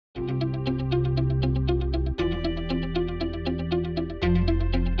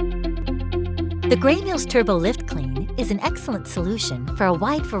The Graymills Turbo Lift Clean is an excellent solution for a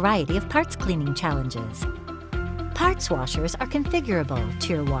wide variety of parts cleaning challenges. Parts washers are configurable to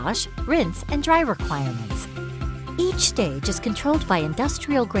your wash, rinse, and dry requirements. Each stage is controlled by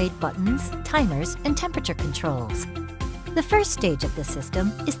industrial-grade buttons, timers, and temperature controls. The first stage of the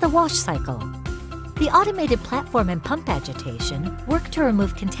system is the wash cycle. The automated platform and pump agitation work to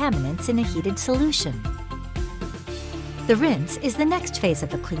remove contaminants in a heated solution. The rinse is the next phase of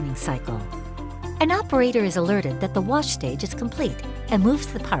the cleaning cycle. An operator is alerted that the wash stage is complete and moves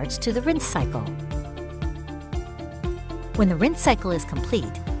the parts to the rinse cycle. When the rinse cycle is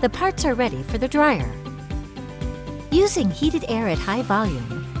complete, the parts are ready for the dryer. Using heated air at high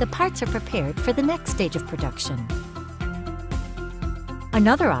volume, the parts are prepared for the next stage of production.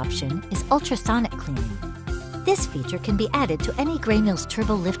 Another option is ultrasonic cleaning. This feature can be added to any Graymills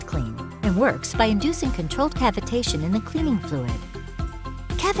Turbo Lift Clean and works by inducing controlled cavitation in the cleaning fluid.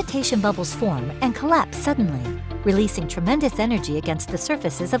 Cavitation bubbles form and collapse suddenly, releasing tremendous energy against the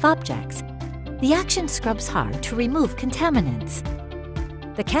surfaces of objects. The action scrubs hard to remove contaminants.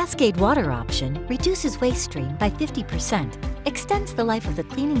 The cascade water option reduces waste stream by 50%, extends the life of the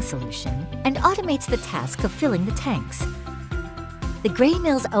cleaning solution, and automates the task of filling the tanks. The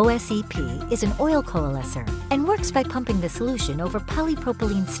Graymills OSEP is an oil coalescer and works by pumping the solution over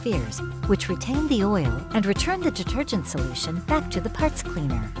polypropylene spheres, which retain the oil and return the detergent solution back to the parts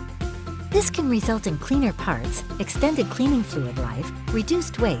cleaner. This can result in cleaner parts, extended cleaning fluid life,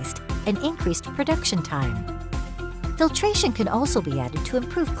 reduced waste, and increased production time. Filtration can also be added to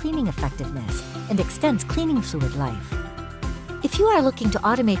improve cleaning effectiveness and extends cleaning fluid life. If you are looking to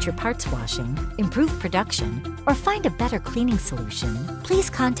automate your parts washing, improve production, or find a better cleaning solution,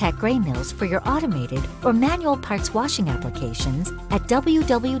 please contact Graymills for your automated or manual parts washing applications at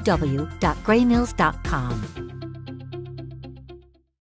www.graymills.com.